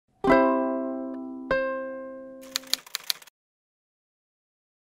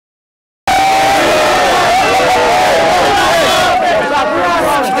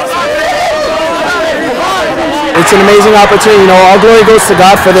it's an amazing opportunity. You know, all glory goes to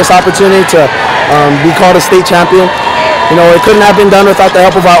God for this opportunity to be called a state champion. You know, it couldn't have been done without the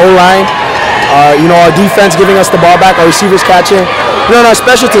help of our O-line. You know, our defense giving us the ball back, our receivers catching. You know, and our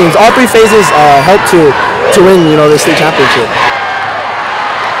special teams. All three phases helped to win, you know, the state championship.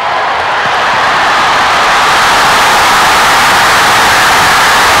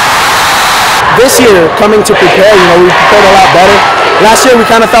 This year, coming to prepare, you know, we prepared a lot better. Last year, we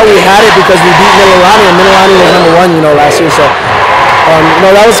kind of thought we had it because we beat Mililani, and Mililani was #1, you know, last year. So, you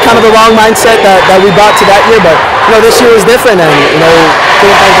know, that was kind of the wrong mindset that we brought to that year. But, you know, this year was different, and, you know,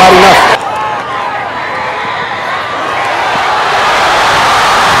 couldn't thank God enough.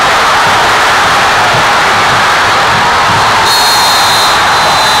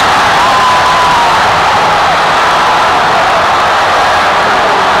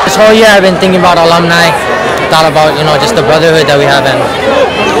 This whole year I've been thinking about alumni, thought about, you know, just the brotherhood that we have, and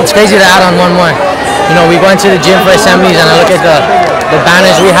it's crazy to add on one more. You know, we go into the gym for assemblies and I look at the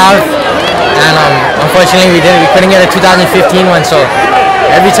banners we have, and unfortunately we couldn't get a 2015 one, so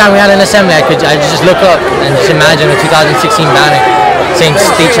every time we had an assembly I just look up and just imagine a 2016 banner saying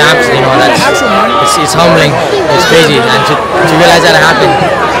state champs. You know, it's humbling, it's crazy, and to realize that it happened,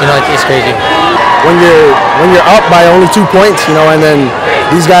 you know, it's crazy. When you're up by only 2 points, you know, and then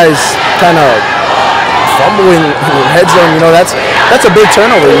these guys kind of fumbling head zone, you know, that's a big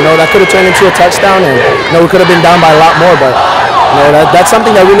turnover. You know, that could have turned into a touchdown, and, you know, we could have been down by a lot more. But, you know, that's something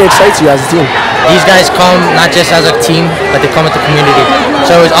that really excites you as a team. These guys come not just as a team, but they come with the community.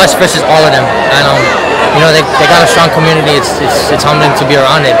 So it was us versus all of them, and you know, they got a strong community. It's humbling to be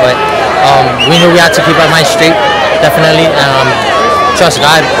around it, but we knew we had to keep our minds straight, definitely, and trust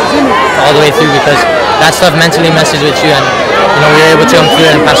God all the way through, because that stuff mentally messes with you, and, you know, we were able to come through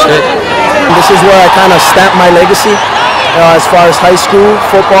it and pass through it. This is where I kind of stamp my legacy as far as high school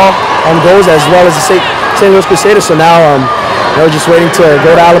football goes, as well as the St. Louis Crusaders. So now, you know, just waiting to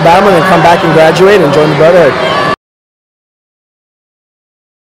go to Alabama and then come back and graduate and join the Brotherhood.